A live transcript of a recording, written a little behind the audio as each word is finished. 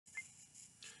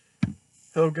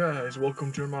Hello guys,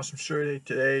 welcome to an awesome show today.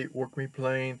 Today we're going to be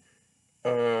playing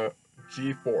uh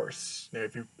G-Force. Now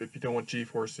if you don't know what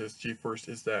G-Force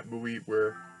is that movie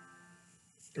where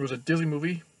it was a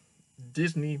Disney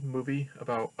movie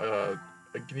about a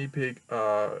guinea pig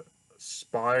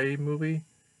spy movie.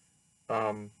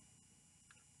 Um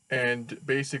and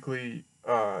basically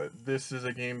this is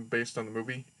a game based on the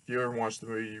movie. If you ever watched the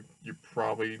movie, you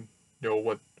probably know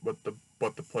what the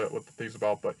thing's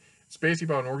about, but it's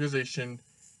basically about an organization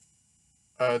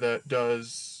that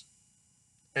does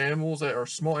animals that are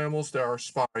small animals that are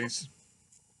spies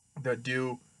that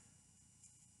do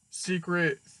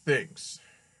secret things,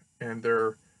 and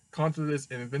their concept is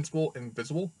invisible,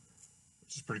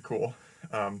 which is pretty cool.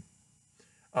 Um,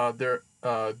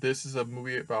 this is a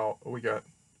movie about we got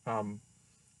um,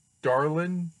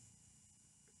 Darlin,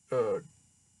 uh,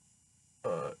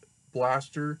 uh,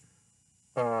 Blaster,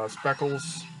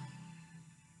 Speckles,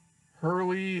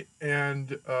 Hurley,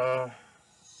 and uh,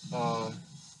 uh,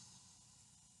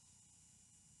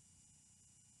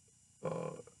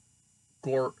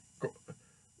 Glor-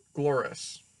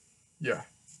 Glorious. Yeah.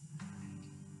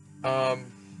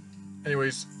 Um.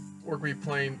 Anyways, we're gonna be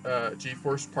playing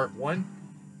G-Force Part One.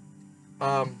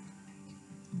 Um,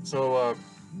 so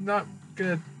not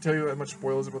gonna tell you that much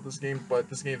spoilers about this game, but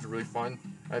this game's really fun.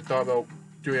 I thought about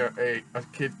doing a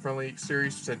kid-friendly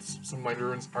series since some of my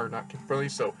runs are not kid-friendly.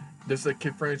 So this is a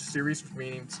kid-friendly series, which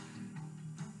means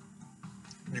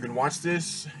you can watch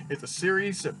this. It's a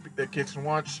series that kids can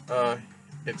watch.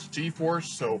 It's G-Force,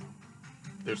 so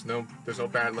there's no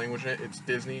bad language in it. It's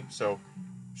Disney, so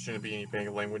shouldn't be any bad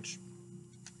language.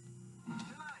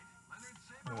 Tonight, Leonard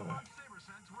Saber will launch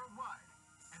SaberSense worldwide.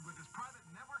 And with his private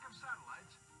network of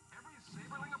satellites, every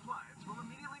Saberling appliance will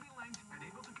immediately be linked and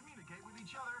able to communicate with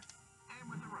each other and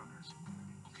with their owners.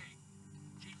 Okay,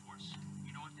 G-Force,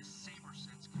 you know what this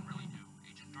SaberSense can really do,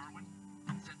 Agent Darwin?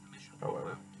 Set the mission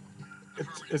However,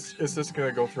 profile. it's just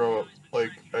gonna go through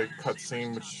like a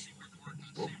cutscene, which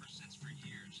well, SaberSense for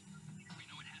years. We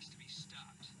know it has to be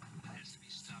stopped. It has to be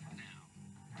stopped now.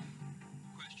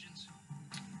 Questions?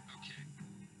 Okay.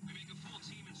 We make a full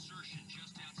team insertion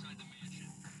just outside the mansion.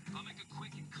 I'll make a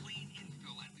quick and clean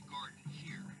infill at the garden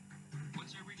here.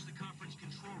 Once I reach the conference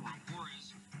control room,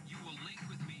 Boris, you will link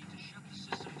with me to shut the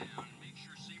system down and make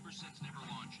sure SaberSense never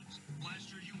launches.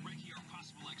 Blaster, you recce our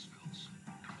possible exfils.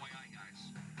 FYI, guys.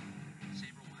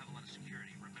 Saber will have a lot of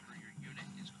security. Remember, your unit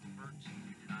is covert.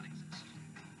 You do not exist.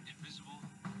 Invisible,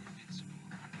 invincible.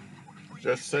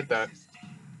 just said that.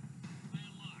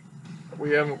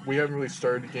 We haven't really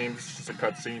started the game. It's just a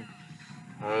cutscene.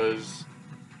 Cause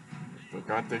I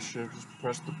forgot they should have just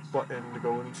pressed the button to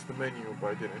go into the menu,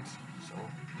 but I didn't. So,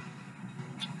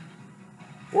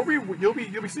 or you'll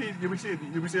be seeing a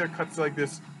cutscene like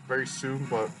this very soon.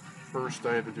 But first,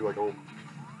 I had to do like a little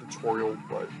tutorial.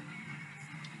 But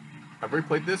I've already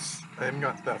played this. I haven't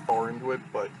got that far into it,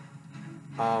 but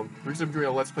the reason I'm doing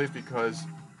a let's play is because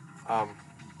um,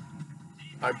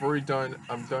 I'm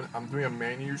doing a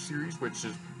Manual series, which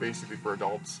is basically for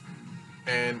adults,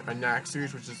 and a Knack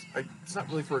series, which is it's not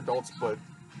really for adults, but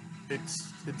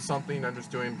it's something I'm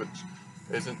just doing, but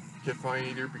isn't kid friendly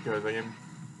either because I'm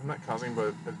not cussing,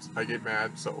 but I get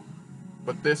mad. So,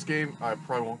 but this game I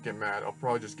probably won't get mad. I'll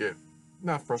probably just get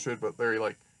not frustrated, but very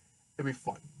like it'll be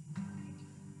fun.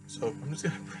 So I'm just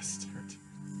gonna press start.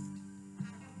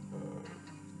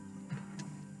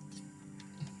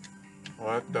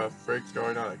 What the frick's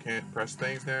going on? I can't press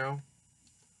things now.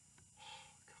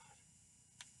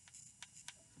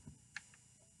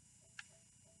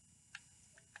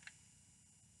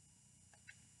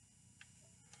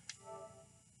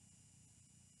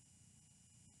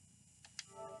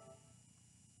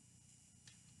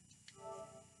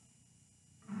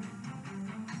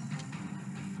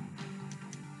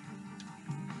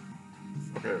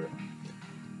 Okay.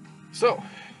 So,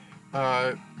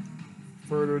 uh,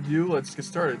 further ado, let's get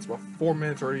started. It's about 4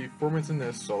 minutes already. 4 minutes in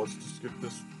this, so let's just get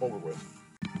this over with.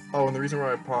 Oh, and the reason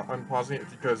why I'm pausing it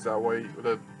is because that way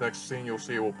the next scene you'll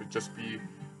see will just be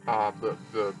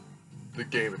the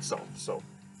game itself. So,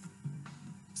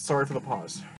 sorry for the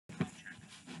pause. Agent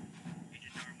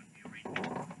Darwin, do you read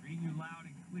me? Reading you loud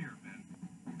and clear, Ben.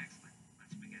 Excellent.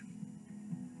 Let's begin.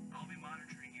 I'll be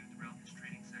monitoring you throughout this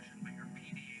training session, but your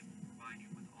PDA will provide you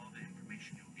with all the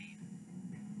information you'll need.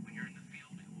 When you're in the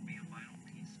field, it will be a vital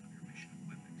piece of your mission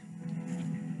equipment.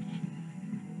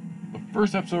 The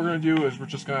first episode we're gonna do is we're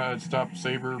just gonna stop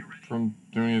Saber from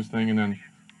doing his thing, and then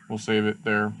we'll save it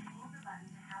there. Hold the button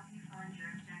to help you find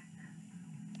your objective.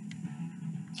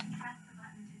 Press the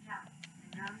button to jump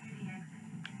and go through the exit.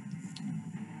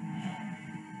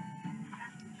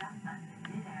 Press the jump button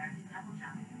in midair to double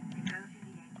jump and go through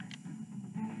the exit.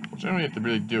 Generally, have to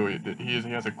really do it. He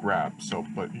has a grab, so,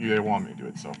 but they want me to do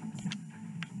it, so.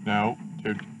 No,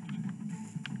 dude.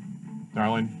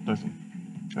 Darling, listen.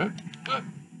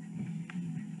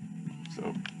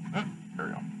 So, there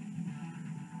we go.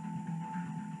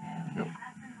 Yep.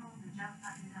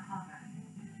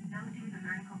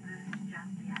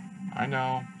 I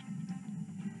know.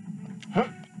 Huh.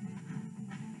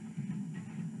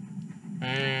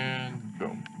 And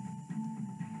boom.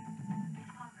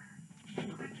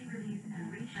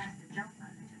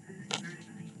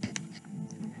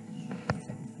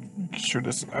 Make sure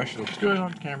this actually looks good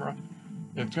on camera.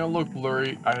 It's gonna look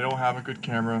blurry. I don't have a good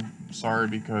camera. Sorry,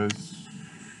 because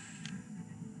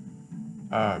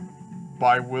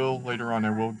later on I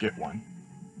will get one.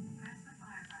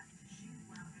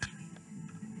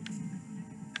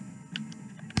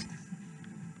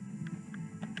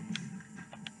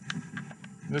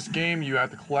 In this game, you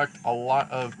have to collect a lot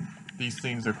of these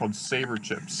things. They're called Saber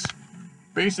chips.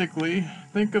 Basically,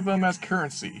 think of them as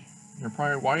currency. You're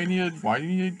probably why do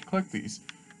you need to collect these?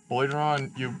 But later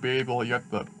on, you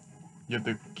have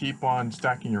to keep on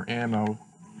stacking your ammo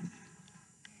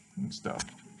and stuff.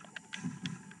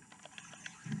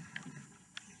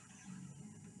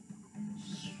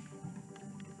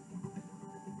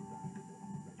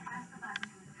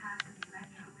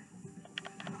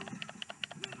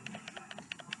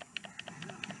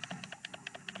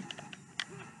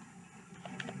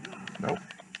 Nope.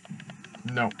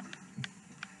 No.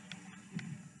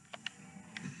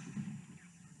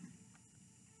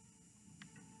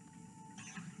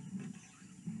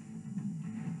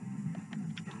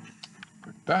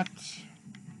 Like that.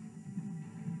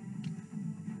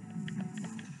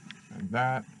 And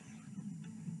that.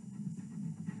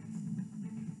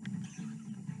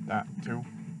 That too.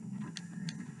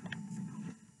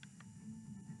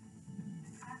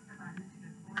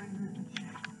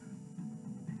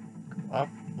 Up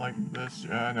like this.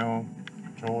 Yeah, I know.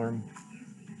 Controller.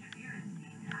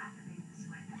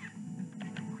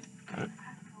 Got it.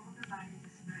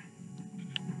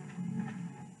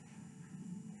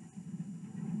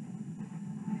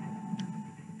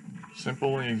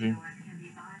 Simple and easy.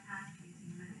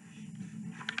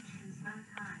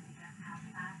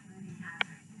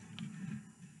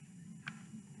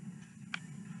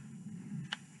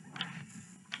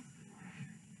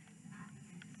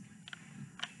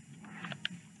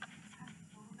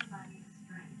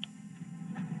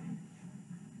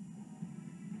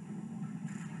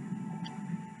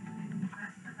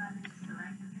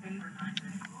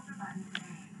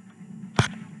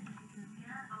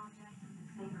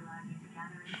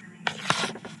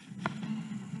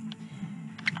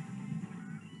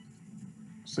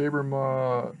 Saber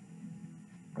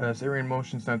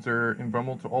motion sensor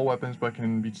invulnerable to all weapons but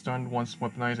can be stunned once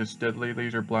weaponized. Its deadly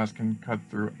laser blast can cut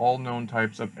through all known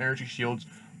types of energy shields,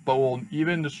 but will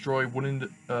even destroy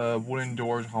wooden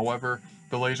doors. However,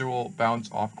 the laser will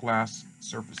bounce off glass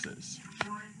surfaces.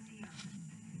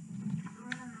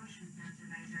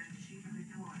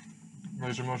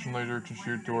 Laser motion laser to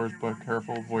shoot doors, but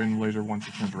careful avoiding the laser once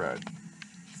it turns red.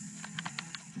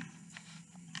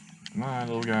 Come on,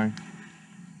 little guy.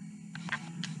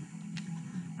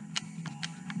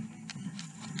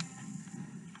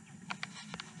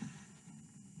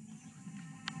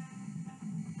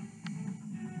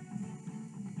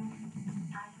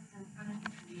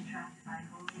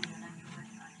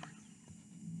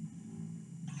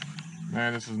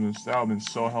 Man, this would have been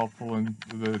so helpful in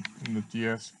the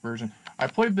DS version. I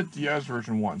played the DS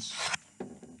version once.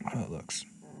 How it looks.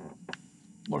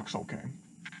 Looks okay.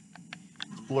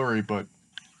 It's blurry, but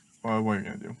what are you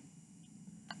gonna do?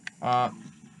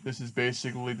 This is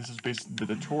basically the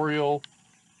tutorial.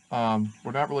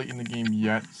 We're not really in the game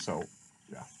yet, so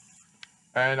yeah.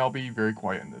 And I'll be very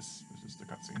quiet in this. This is the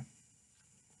cutscene.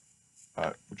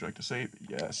 Would you like to save?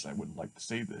 Yes, I would like to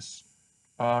save this.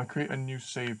 Create a new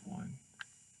save one.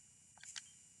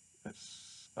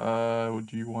 Yes.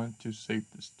 Do you want to save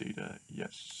this data?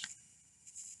 Yes.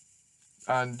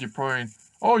 And you're probably,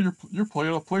 oh, you're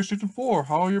playing on PlayStation 4.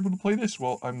 How are you able to play this?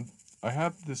 Well, I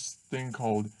have this thing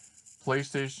called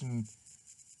PlayStation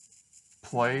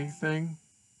Play thing.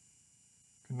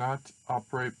 Cannot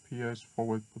operate PS4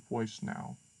 with the voice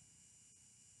now.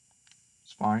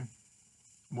 It's fine.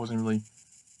 Wasn't really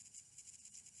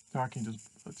talking to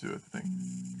the thing.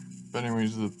 But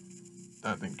anyways,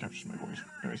 that thing captures my voice.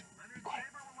 Anyways, be quiet.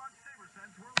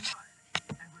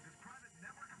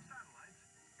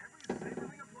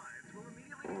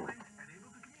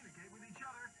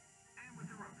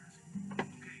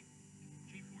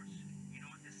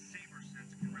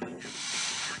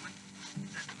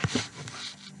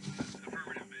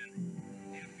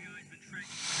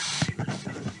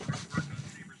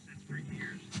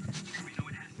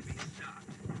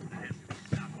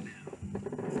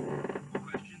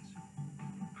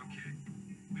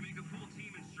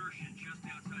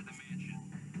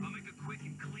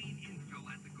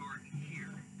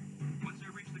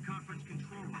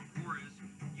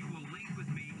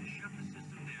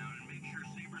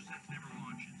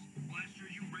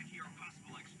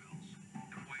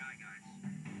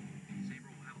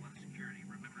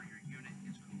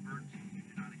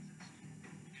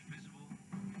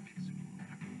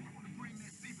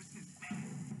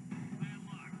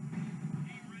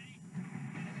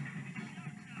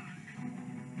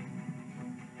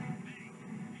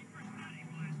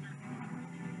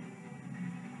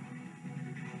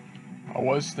 I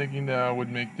was thinking that I would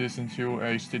make this into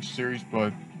a Stitch series,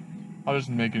 but I'll just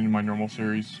make it in my normal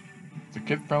series. It's a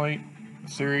kid-friendly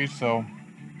series, so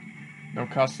no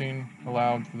cussing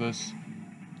allowed for this.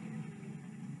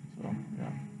 So, yeah.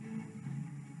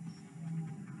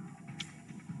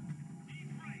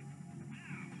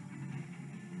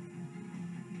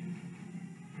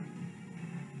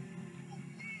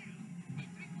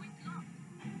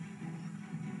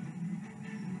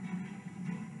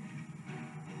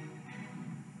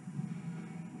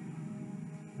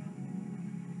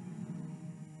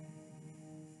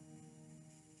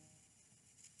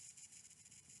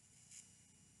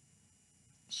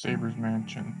 Saber's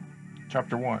Mansion.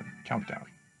 Chapter 1, Countdown.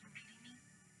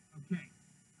 Okay,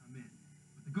 I'm in.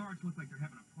 But the guards look like they're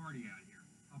having a party out here.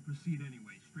 I'll proceed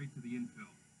anyway, straight to the infill.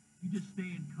 You just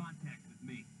stay in contact with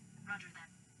me. Roger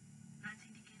that. Plans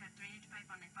indicate a drainage pipe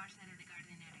on the far side of the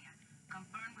garden area.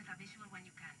 Confirm with a visual when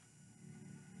you can.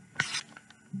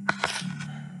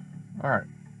 Alright.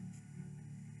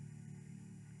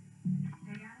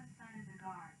 Stay out of sight of the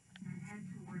guards and head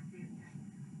towards the objective.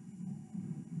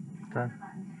 Okay. Hold the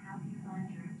button to help you find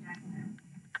your objective.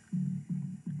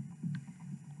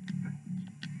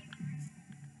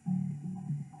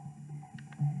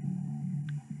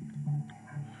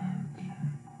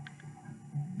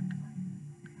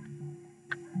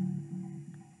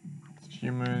 It's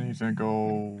human, he's gonna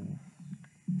go.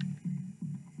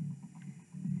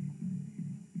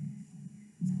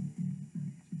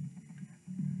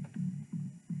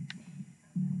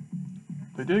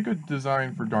 They did a good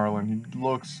design for Darlin. He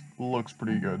looks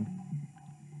pretty good.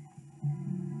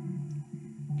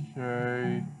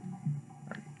 Okay.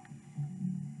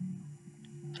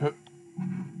 Hup.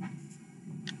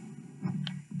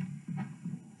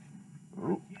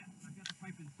 Oh, Yeah, I've got the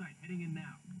pipe in sight, heading in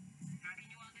now.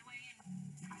 Dragging you all the way in.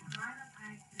 Climb up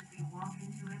pipes as you walk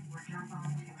into it or jump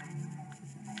onto it.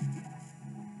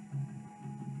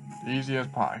 easy as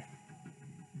pie.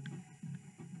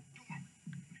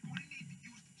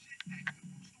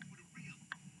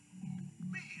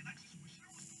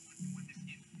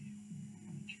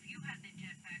 If you had the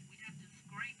jetpack, we'd have to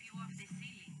scrape you off the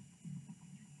ceiling.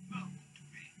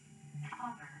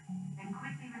 Hover, then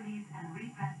quickly release and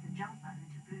repress the jump button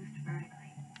to boost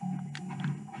vertically.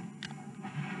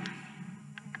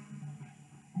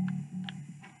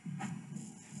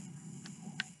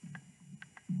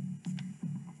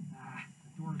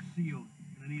 The door's sealed,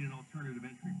 and I need an alternative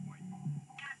entry point.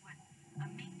 Got one. A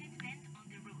maintenance vent on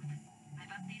the roof. I've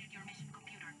updated your mission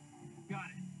computer. Got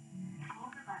it.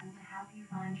 Hold the button to help you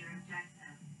find your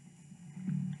objective.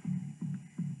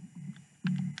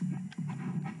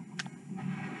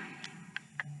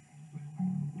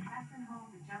 Press and hold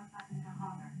the jump button to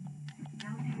hover.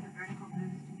 Don't do the vertical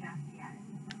boost just yet.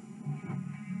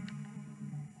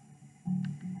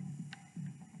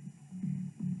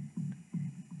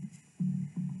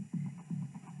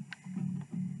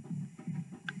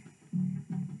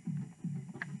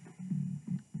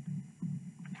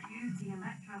 Use the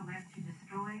electro web to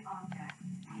destroy objects.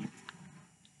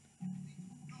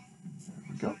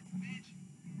 Go.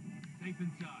 Safe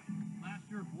inside. Last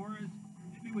year, Juarez,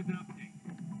 hit me with an update.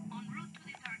 En route to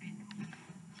the target.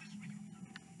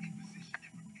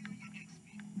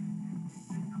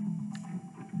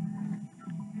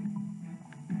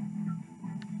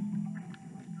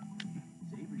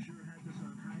 Saber sure has us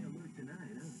on high alert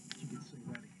tonight, huh? She can say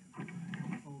that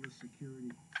again. All the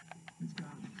security. It's got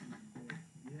us.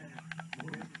 Yeah.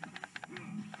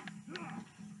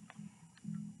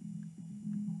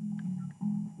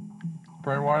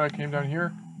 Probably why I came down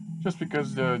here, just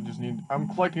because I'm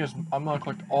collecting this. I'm gonna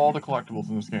collect all the collectibles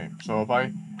in this game. So if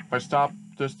I stop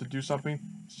just to do something,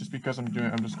 it's just because I'm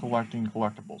just collecting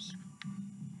collectibles.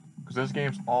 Because this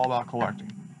game's all about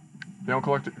collecting. If you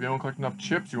don't collect enough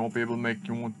chips, you won't be able to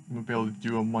do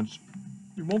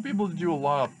you won't be able to do a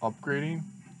lot of upgrading,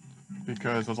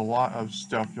 because there's a lot of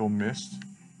stuff you'll miss,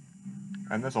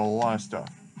 and there's a lot of stuff.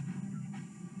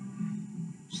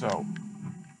 So,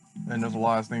 and there's a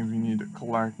lot of things we need to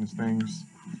collect and things.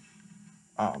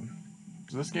 So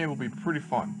this game will be pretty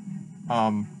fun.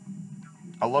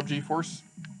 I love GeForce.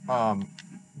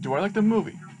 Do I like the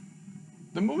movie?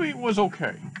 The movie was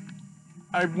okay.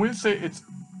 I wouldn't say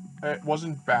it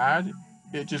wasn't bad.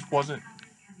 It just wasn't.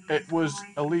 It was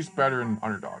at least better than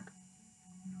Underdog.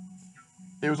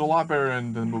 It was a lot better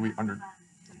than the movie Underdog.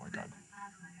 Oh my god.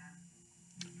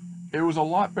 It was a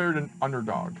lot better than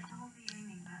Underdog. Hold the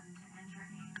aiming button to enter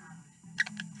aim mode.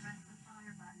 Press the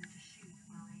fire button to shoot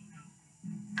while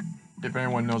aiming. If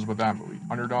anyone knows about that movie.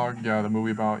 Underdog, yeah, the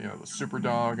movie about, the super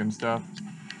dog and stuff.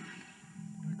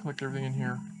 I collect everything in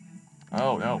here.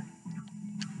 Oh, no.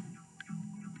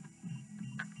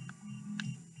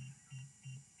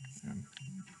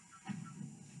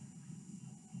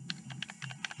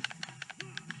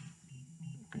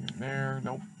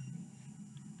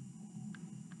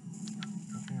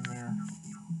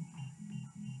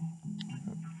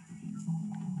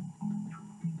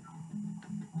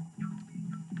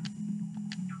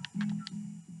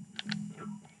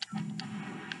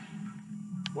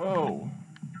 Whoa.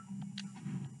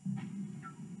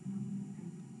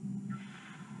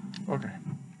 Okay.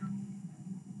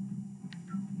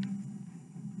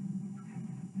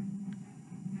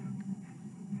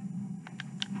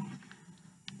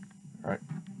 Alright.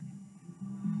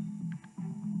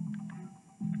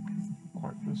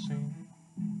 Quite for the scene.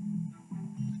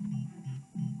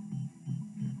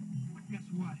 Guess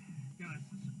what? Got us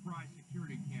a surprise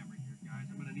security camera here, guys.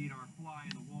 I'm gonna need our fly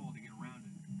in the wall to get around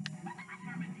it.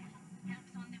 Affirmative.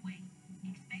 Help's on the way.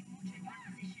 Expect Mooch at your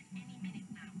position any minute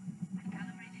now. I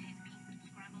calibrated his beam to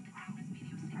scramble the camera's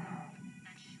video signal.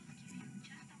 That should give you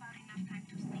just about enough time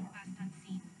to sneak past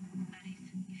unseen. That is,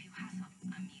 if you hustle,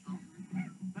 amigo.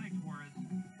 Thanks, Juarez.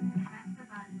 Press the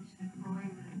button to deploy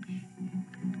Mooch.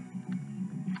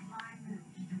 Fly Mooch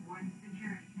towards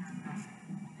security camera.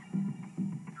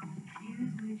 Use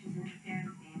Mooch's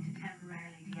interference beam to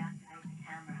temporarily deactivate the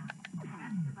camera.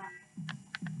 Press the button.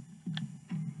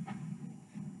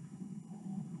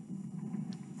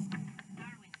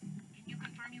 Darwin, can you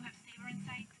confirm you have Saber in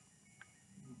sight?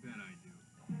 You bet I do.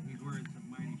 He's wearing some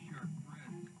mighty sharp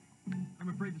threads. I'm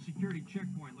afraid the security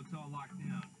checkpoint looks all locked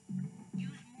down.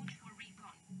 Use Mooch for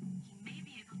recon. He may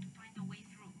be able to find a way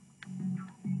through.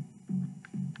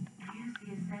 Use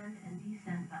the ascend and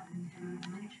descend buttons to move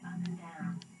Mooch up and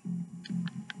down.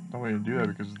 Don't want you to do that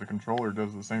because the controller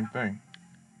does the same thing.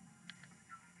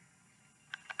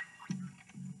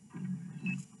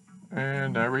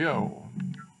 And there we go.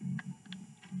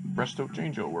 Presto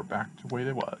chango, we're back to the way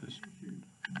it was.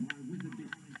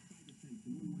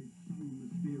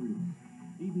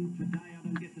 Even today I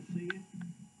don't get to see it.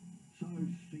 So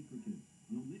secretive.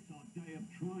 And on this our day of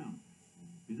triumph.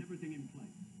 Is everything in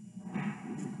place?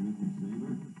 Yes, Mr.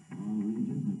 Saber. All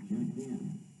regions are checked in.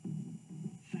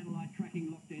 Satellite tracking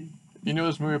locked in. You know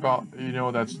this movie about, you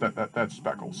know that's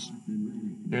Speckles.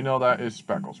 You know that is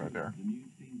Speckles right there. The news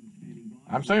teams are standing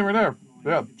by. I'm saying right there.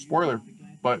 Yeah, spoiler.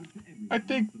 But I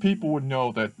think people would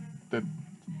know that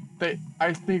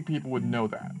I think people would know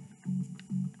that.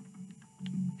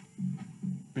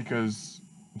 Because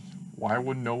why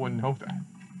would no one know that?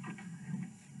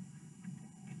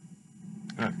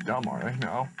 They're not dumb, are they?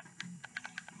 No.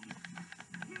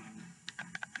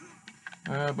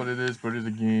 But it is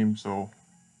a game, so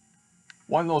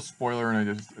one little spoiler and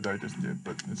I just did,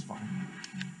 but it's fine.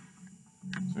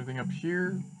 Is there anything up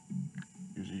here?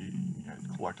 Usually you had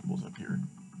collectibles up here.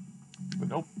 But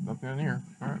nope, nothing in here.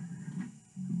 Alright.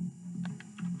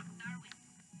 Darwin,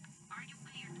 are you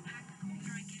clear to hack the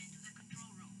computer and get into the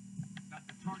control room? Got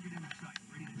the target in sight,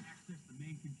 ready to access the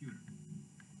main computer.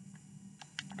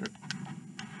 Good.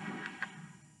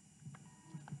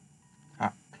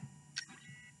 Ah.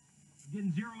 I'm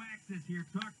getting zero access here.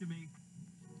 Talk to me.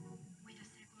 Wait a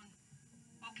second.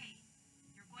 Okay,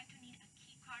 you're going to need a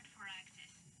key card for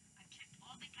access. I've checked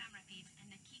all the camera feeds,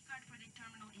 and the key card for the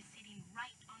terminal is sitting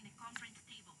right on the conference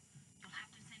table. You'll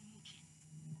have to send Mooch in.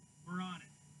 We're on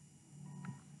it.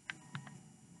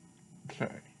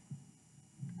 Okay.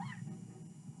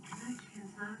 Mooch can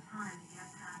slow time to get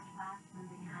past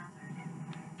fast-moving hazards.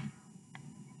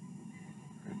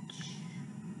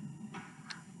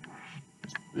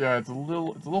 Yeah, it's a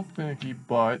little finicky,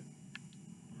 but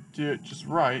do it just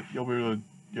right, you'll be able to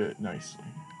get it nicely.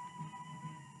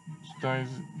 Sometimes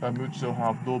Mooch will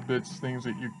have little bits, things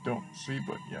that you don't see,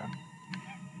 but yeah.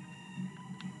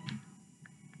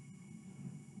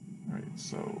 Alright,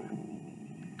 so...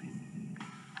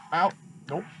 Ow!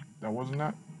 Nope, that wasn't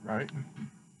that. Right.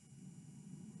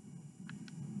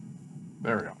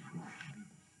 There we go.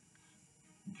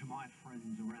 To my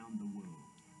friends around the world,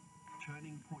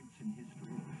 turning points in history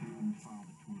are few and far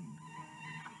between.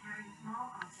 Carry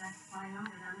small objects, fly over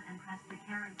them, and press the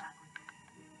carry button.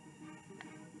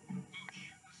 Mooch,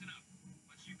 listen up.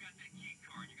 Once you've got that key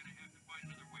card, you're gonna have to find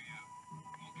another way out.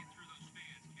 You won't get through those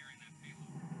fans carrying that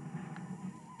payload.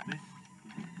 This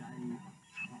is a day of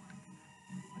triumph.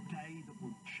 A day that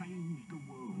will change the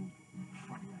world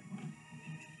forever.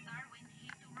 Darwin,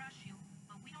 hate to rush you,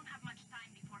 but we don't have much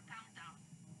time before countdown.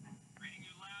 Reading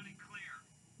you loud and clear.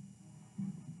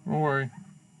 Don't worry.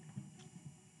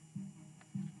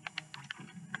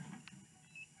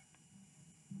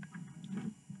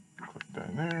 Click that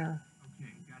in there.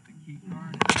 Okay, got the key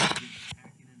card. And get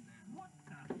hacking in there.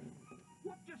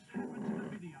 What just happened to the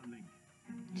video link?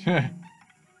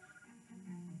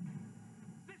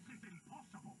 This is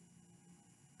impossible.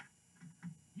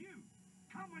 You,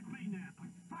 come with me now,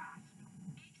 fast.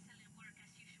 Excellent work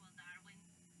as usual, Darwin.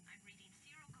 I'm reading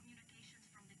zero communications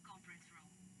from the conference room.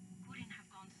 Couldn't have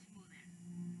gone smoother.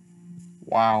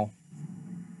 Wow.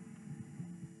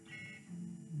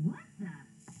 What the?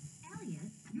 Elliot,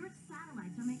 your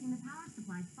satellites are making the power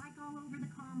supply spike all over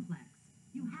the comm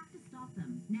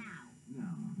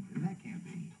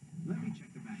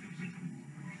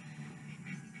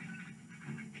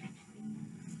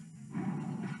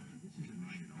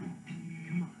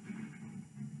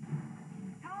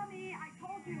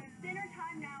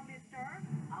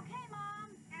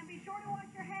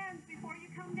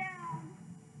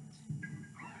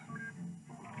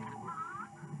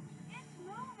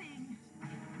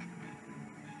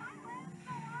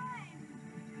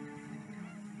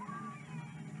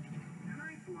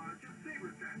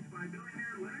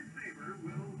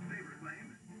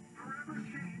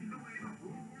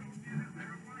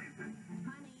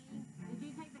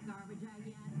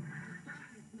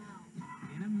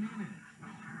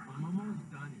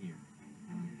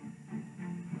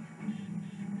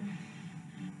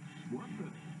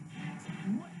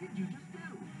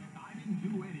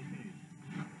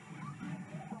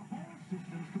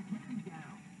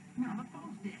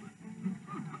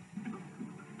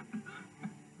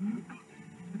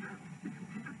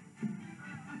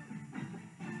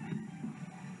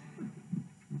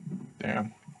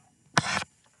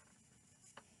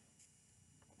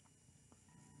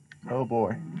Oh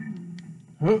boy.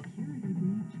 Huh. Hang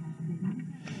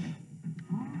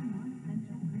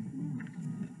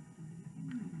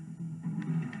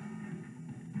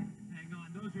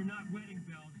on, those are not wedding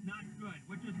bells. Not good.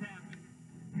 What just happened?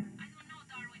 I don't know,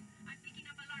 Darwin. I'm picking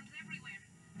up alarms everywhere.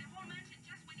 The whole mansion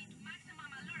just went into maximum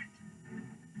alert.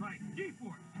 Right,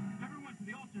 G-force. Everyone to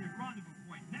the alternate rendezvous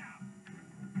point now.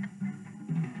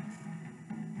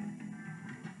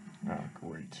 Ah,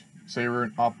 great. Saber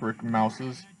and Operic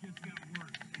Mouses. That just got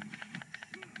worse.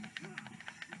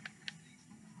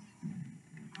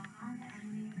 While hunt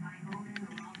enemies by holding the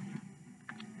wall jump.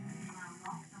 While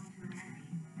locked onto an enemy,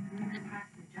 you can press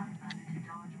the jump button to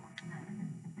dodge or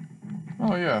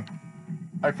flip. Oh yeah.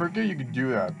 I forget you could do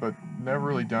that, but never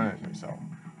really done it myself.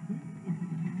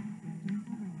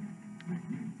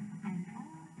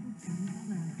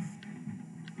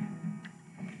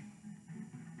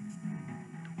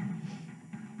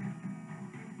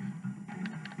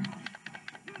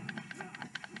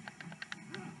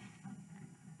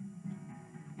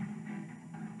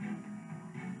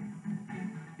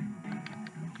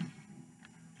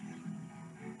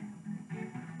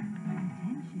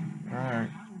 Alright.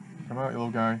 Come out, you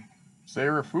little guy.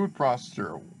 Saber Food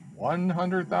Processor.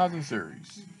 100,000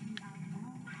 series.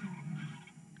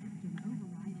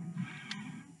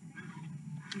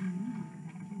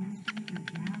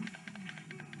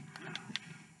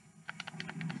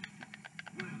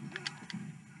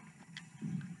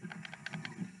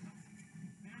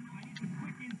 Man, I need some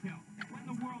quick intel. What in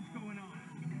the world's going on?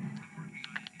 Working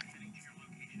on it and heading to your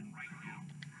location right now.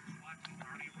 SWAT team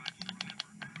already arrived.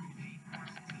 Remember,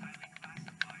 G-force is highly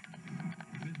classified.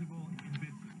 Invisible,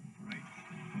 invincible, right?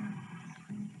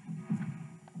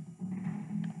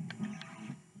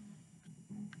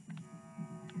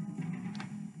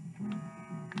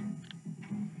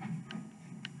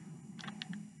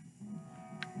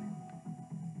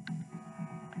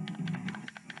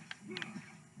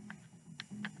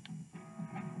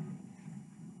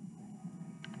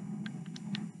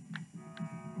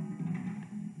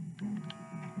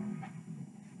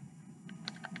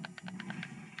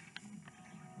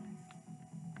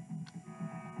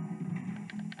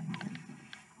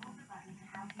 Hold the button to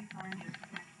help you find your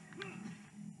protector.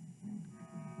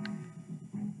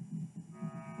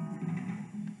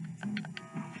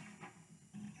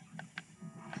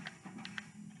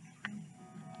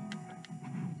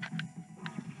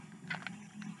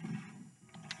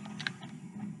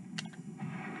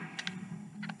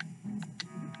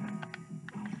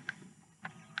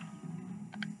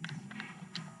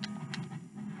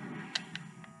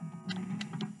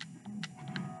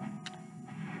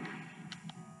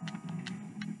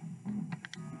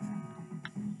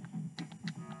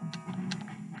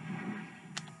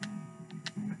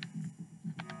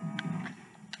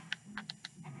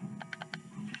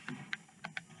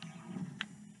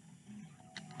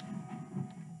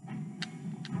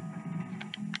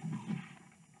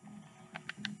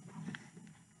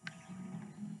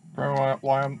 Remember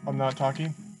why I'm not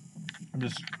talking? I'm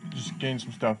just getting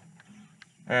some stuff.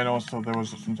 And also there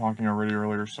was some talking already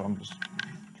earlier, so I'm just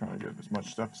trying to get as much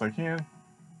stuff as I can.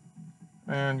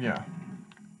 And yeah.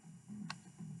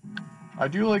 I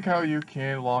do like how you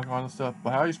can lock on and stuff,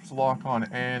 but how are you supposed to lock on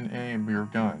and aim your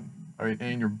gun? I mean,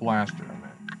 aim your blaster, I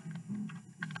meant.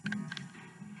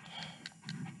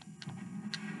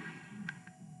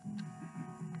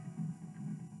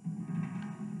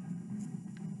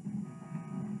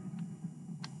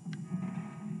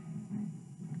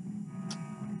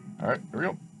 Alright, here we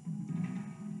go.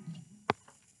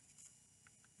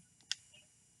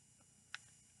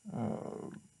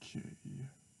 Okay.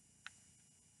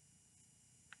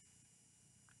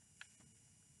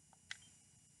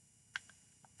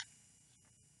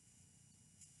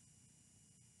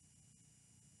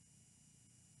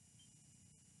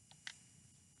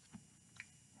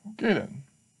 Okay then.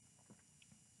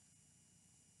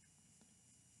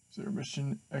 Zero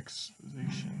mission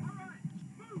exposition.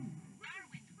 Darwin,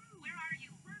 where are you?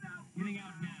 Getting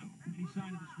out now. Any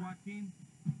sign of the SWAT team?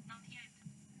 Not yet.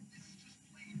 This is just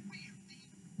plain weird.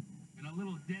 And a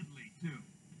little deadly, too.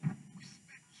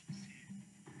 Respect keeps here.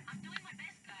 I'm doing my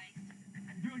best, guys.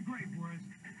 You're doing great, Boris.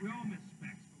 We all miss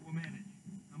specs, but we'll manage.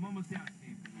 I'm almost out,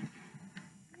 team.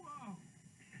 Whoa!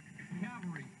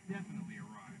 Cavalry definitely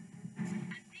arrived.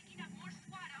 I'm picking up more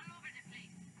SWAT all over the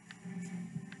place.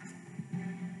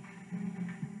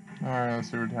 Alright,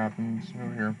 let's see what happens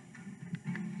over here.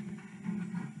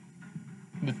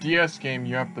 In the DS game,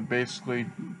 you have to basically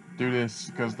do this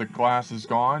because the glass is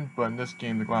gone, but in this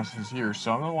game, the glass is here.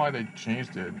 So I don't know why they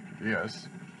changed it. Yes.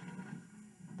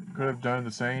 Could have done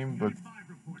the same, but Five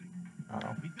reporting. I don't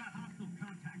know. We've got hostile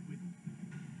contact with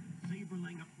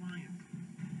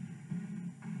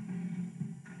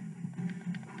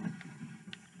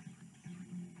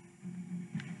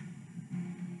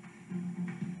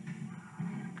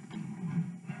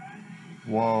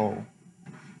Whoa.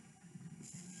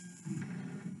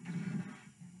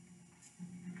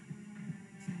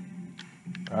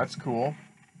 That's cool.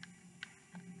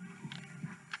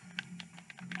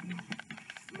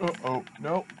 Uh-oh.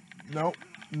 Nope. Nope.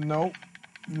 Nope.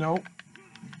 Nope.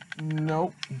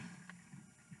 Nope.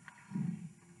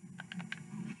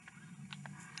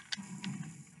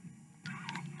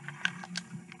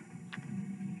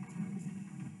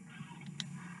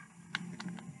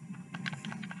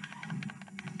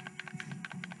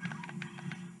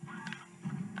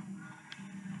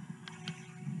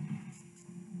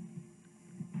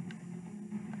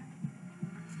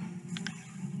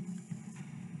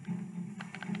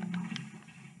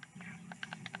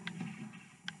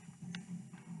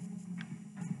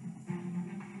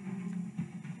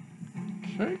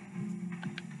 Okay.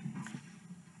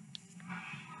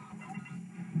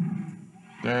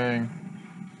 Dang.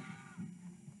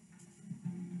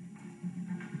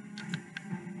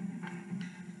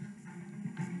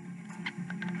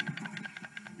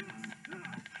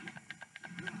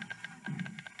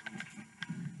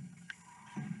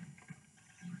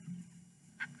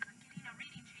 Getting a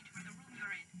reading change for the room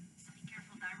you're in. Be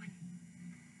careful, Darwin.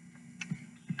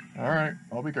 Alright,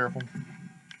 I'll be careful.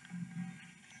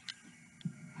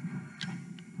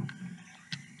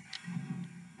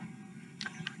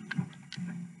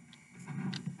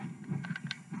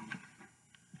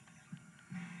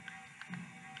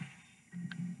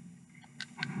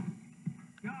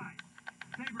 Guys,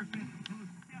 Saber sense is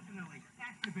definitely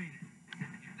activated.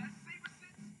 That's Saber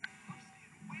sense? I'm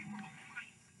staying away from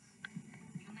appliances.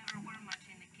 You never were much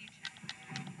in the kitchen.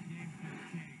 Game's just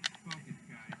changed. Focus,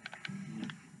 guys.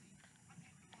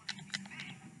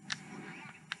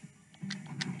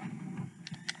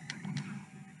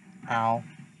 Ow.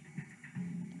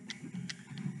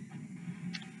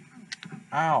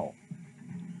 Ow.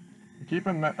 Keep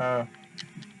him, oh,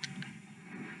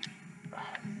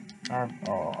 I've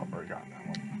already gotten that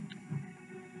one.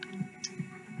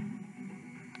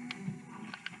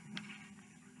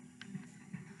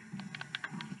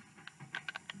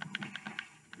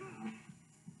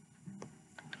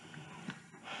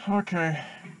 Okay.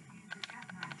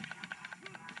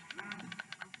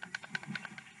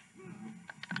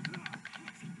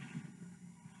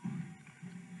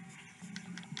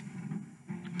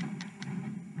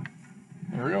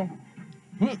 Here we go.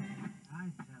 I tell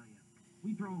you,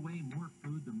 we throw away more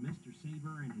food than Mr.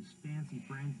 Saber and his fancy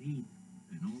friends eat.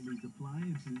 And all these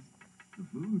appliances, the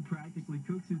food practically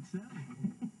cooks itself.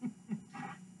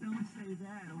 Don't say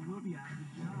that or we'll be out of a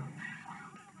job.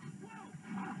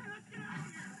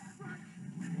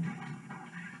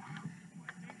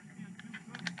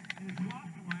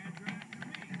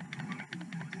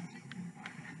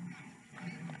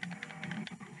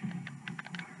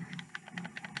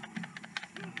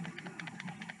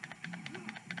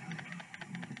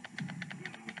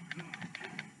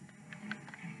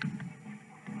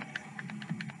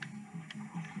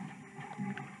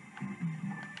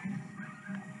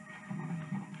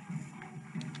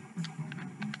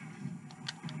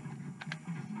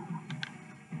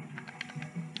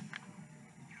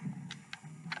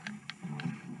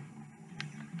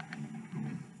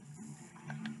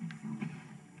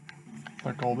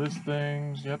 Like all these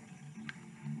things, yep.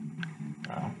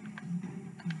 Wow.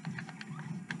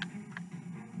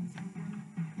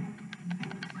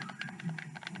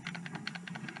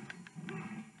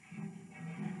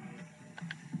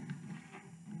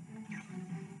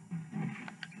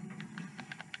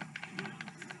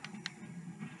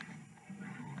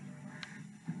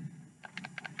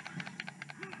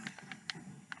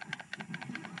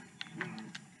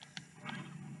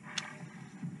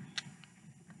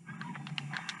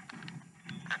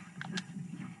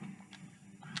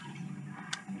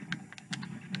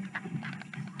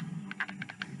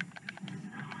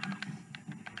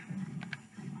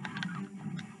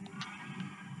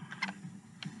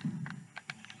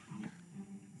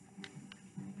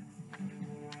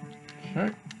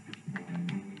 Okay.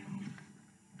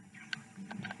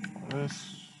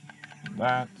 This,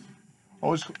 that.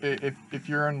 Always, if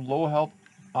you're in low health,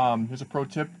 here's a pro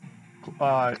tip.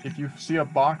 If you see a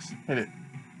box, hit it.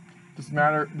 Doesn't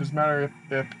matter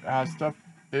if it has stuff.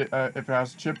 If it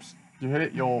has chips, you hit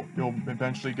it, you'll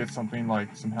eventually get something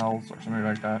like some health or something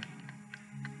like that.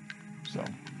 So,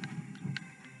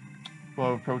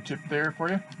 little pro tip there for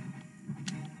you. Sorry,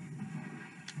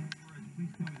 Dee.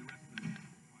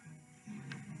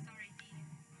 The place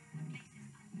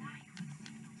is alive with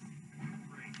signals.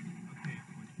 Great. Okay,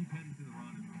 everyone, keep heading to the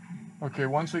rendezvous. Okay,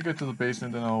 once we get to the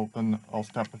basement, then I'll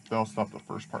stop the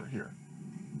first part here,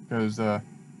 because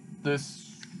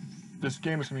this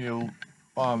game is gonna be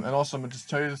And also, I'm gonna just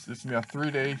tell you this. This is gonna be a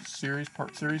 3-day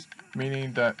part series,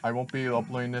 meaning that I won't be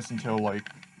uploading this until like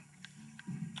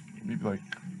maybe like.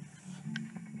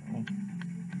 Oh,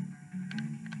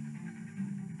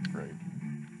 great.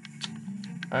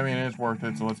 I mean, it's worth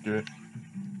it, so let's do it.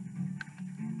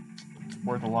 It's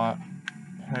worth a lot.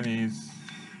 Pennies.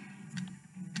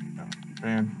 Oh,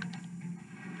 man.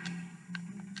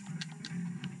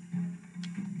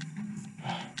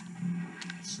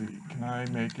 Let's see. Can I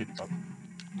make it up here?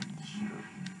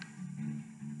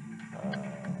 To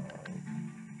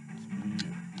be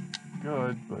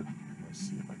good, but let's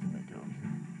see if I can make it over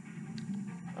here.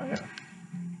 Oh yeah.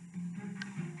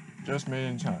 Just made it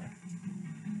in time.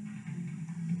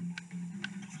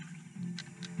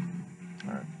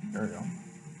 Alright, there we go.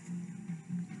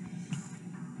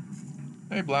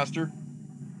 Hey, Blaster.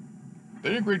 They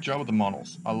did a great job with the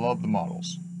models. I love the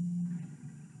models.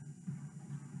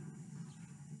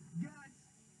 Guys,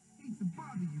 hate to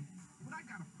bother you, but I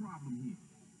got a problem here.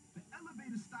 The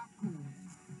elevator stopped cold,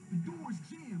 the door's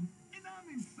jammed, and I'm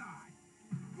inside.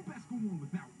 You best go on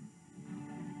without me.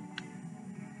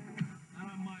 Not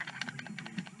on my watch. All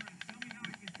right, tell me how I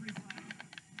can free fly.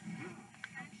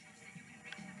 Scan shows that you can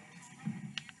reach the control room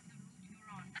at the end of the route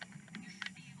you're on. You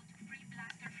should be able to free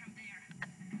Blaster from there.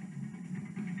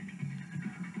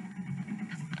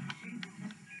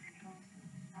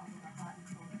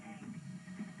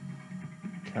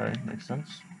 Okay, makes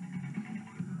sense.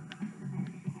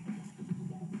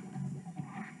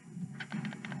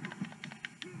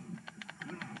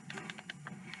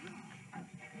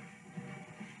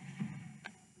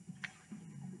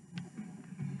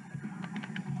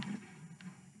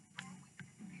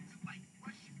 It's like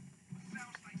Russian, but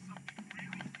sounds like something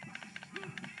really.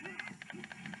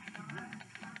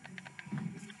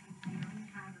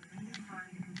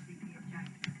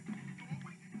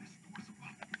 This door's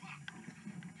about to pop.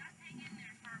 Just hang in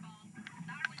there, Furball.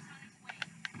 Darwin's on his way.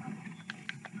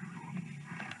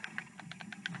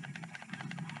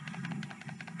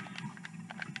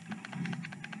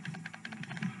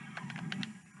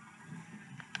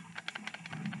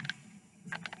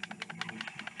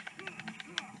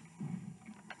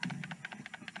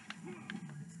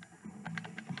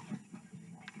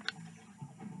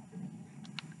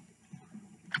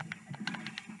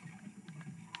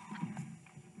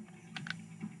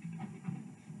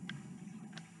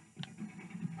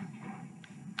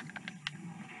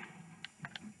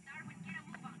 Darwin, get a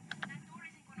move on. That door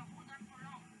isn't gonna hold on for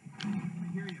long. I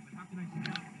hear you, but how can I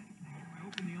stop it? If I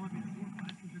open the elevator door,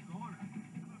 blasters are gone.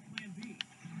 What about plan B?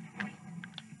 Wait.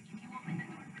 If you open the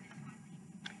door for the SWAT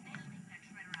team, they'll take that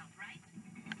shredder out, right?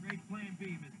 Great plan B,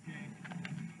 Miss J.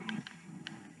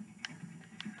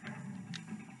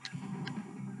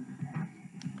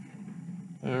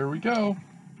 There we go.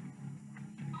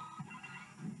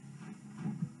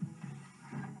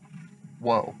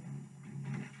 Whoa.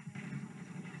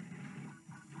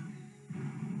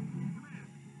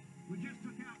 We just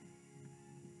took out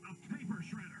a paper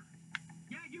shredder.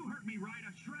 Yeah, you heard me right,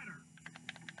 a shredder.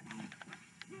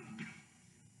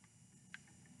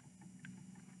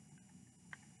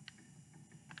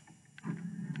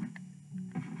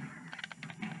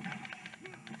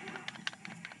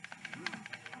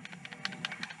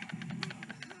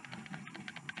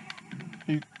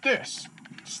 Eat this.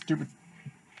 Stupid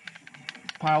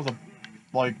piles of,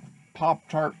 like,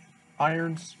 Pop-Tart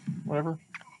irons. Whatever.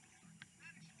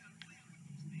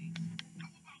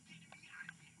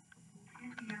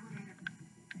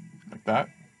 Like that.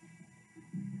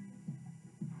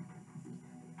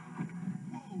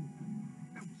 Whoa,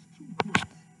 that was too close.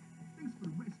 Thanks for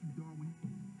the rescue, Darwin.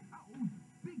 I owe you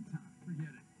big time.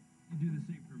 Forget it. You do the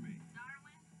same for me.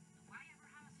 Darwin, do I ever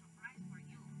have a surprise for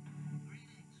you?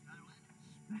 Greetings, Darwin.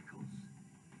 Speckles.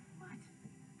 What?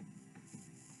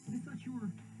 I thought you were...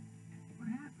 What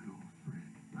happened, old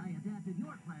friend? I adapted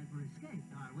your plan for escape,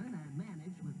 Darwin, and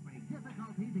managed with great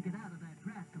difficulty to get out of that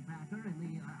trash compactor in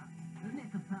the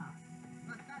nick of time.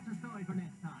 But that's a story for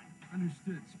next time.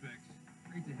 Understood, Specs.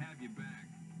 Great to have you back.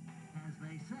 As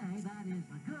they say, that is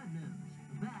the good news.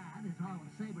 The bad is all of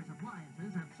Saber's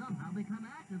appliances have somehow become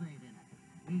activated.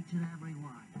 Each and every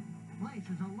one. The place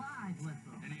is alive with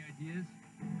them. Any ideas?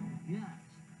 Yes,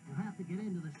 you have to get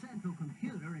into the central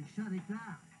computer and shut it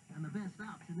down. And the best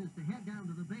option is to head down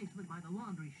to the basement by the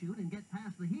laundry chute and get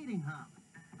past the heating hub.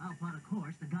 I'll plot a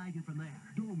course to guide you from there.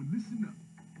 Darwin, listen up.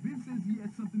 Ben says he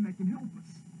has something that can help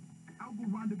us. I'll go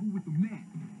rendezvous with him now.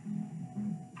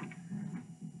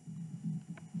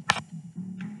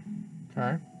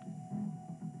 Okay.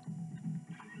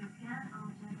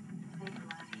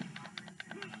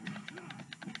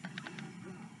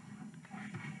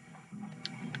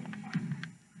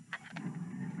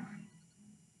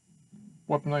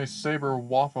 Weaponized Saber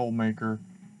waffle maker.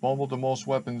 Vulnerable to most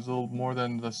weapons, little more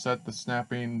than the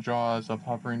snapping jaws of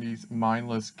hovering these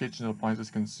mindless kitchen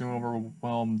appliances can soon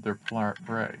overwhelm their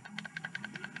prey.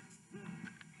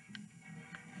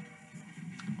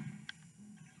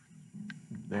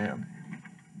 Damn.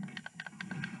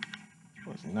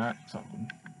 Wasn't that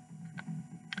something?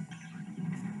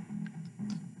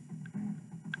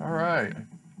 Alright.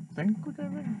 I think we're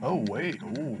gonna... Oh, wait.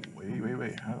 Oh,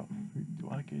 wait. How do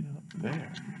I get up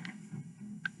there?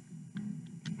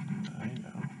 I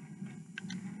know.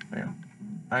 Hang on.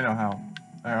 I know how.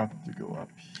 I have to go up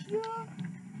here.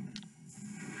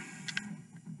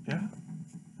 Yeah.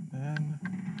 And then...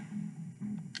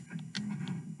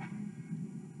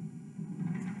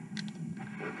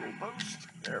 post.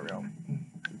 There we go.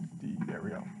 50. There we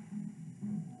go.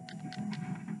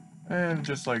 And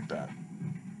just like that.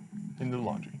 Into the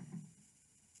laundry.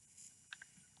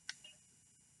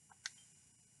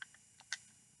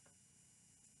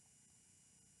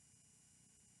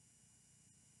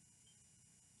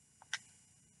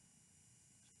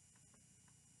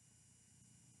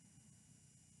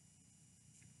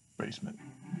 Basement.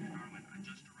 Darwin, I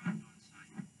just arrived on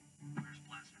site. Where's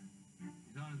Blaster?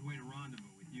 He's on his way to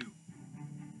rendezvous with you.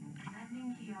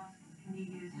 Vending kiosks can be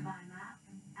used to buy maps,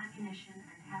 ammunition,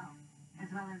 and health,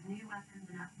 as well as new weapons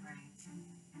and upgrades.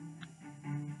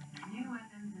 New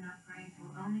weapons and upgrades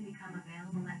will only become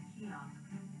available at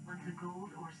kiosks once a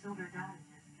gold or silver data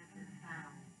disk has been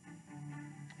found.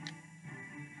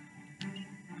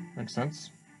 Makes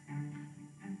sense.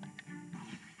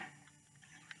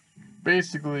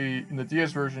 Basically, in the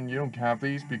DS version, you don't have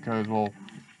these because, well,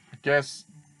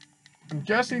 I'm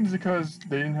guessing it's because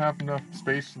they didn't have enough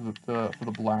space for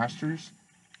the blasters.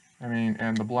 I mean,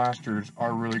 and the blasters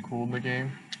are really cool in the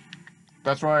game.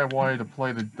 That's why I wanted to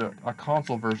play a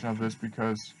console version of this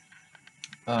because,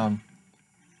 I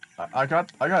got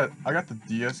the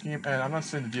DS game, and I'm not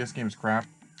saying the DS game is crap.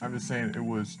 I'm just saying it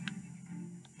was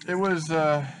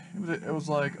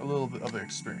like a little bit of an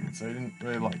experience. I didn't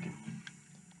really like it.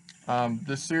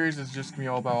 This series is just gonna be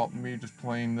all about me just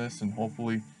playing this and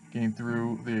hopefully getting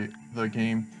through the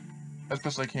game as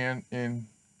best I can.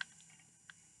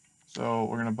 So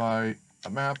we're gonna buy a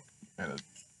map and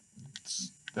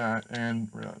and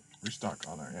we're gonna restock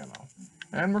on our ammo,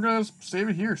 and we're gonna save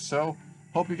it here. So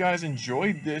hope you guys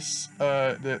enjoyed this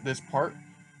this part.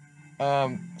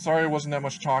 Sorry it wasn't that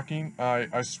much talking.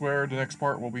 I swear the next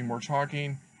part will be more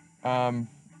talking.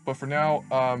 But for now,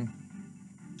 I'm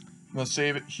gonna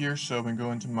save it here so I can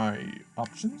go into my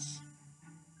options.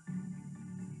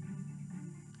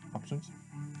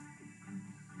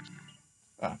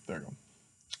 Ah, there we go.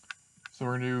 So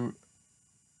we're gonna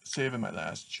save in my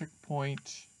last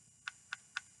checkpoint.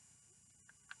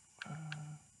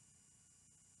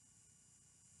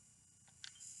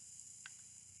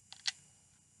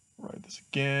 Write this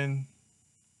again.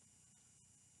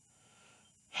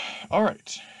 All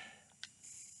right.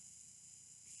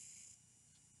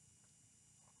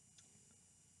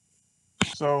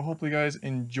 So hopefully you guys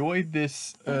enjoyed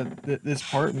this this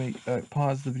part.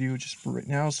 Pause the video just for right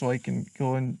now so I can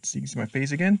go and see my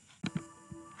face again.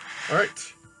 All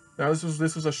right. Now this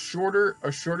was a shorter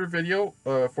video,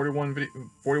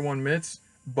 41 minutes,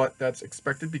 but that's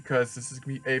expected because this is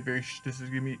gonna be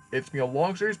it's gonna be a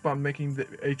long series, but I'm making the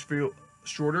HBO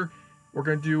shorter. We're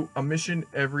gonna do a mission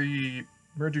we're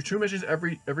gonna do 2 missions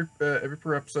every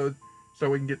per episode,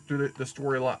 so we can get through the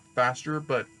story a lot faster.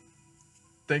 But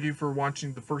thank you for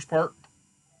watching the first part,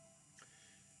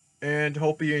 and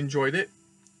hope you enjoyed it.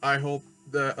 I hope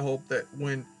that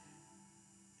when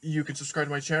you can subscribe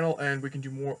to my channel and we can do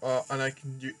more, and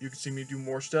you can see me do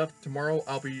more stuff. Tomorrow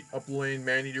I'll be uploading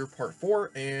Man-Eater Part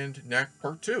 4 and Knack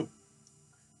Part 2.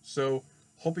 So,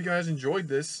 hope you guys enjoyed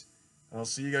this. I'll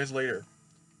see you guys later.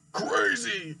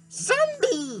 Crazy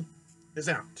Zombie is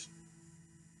out.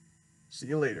 See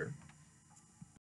you later.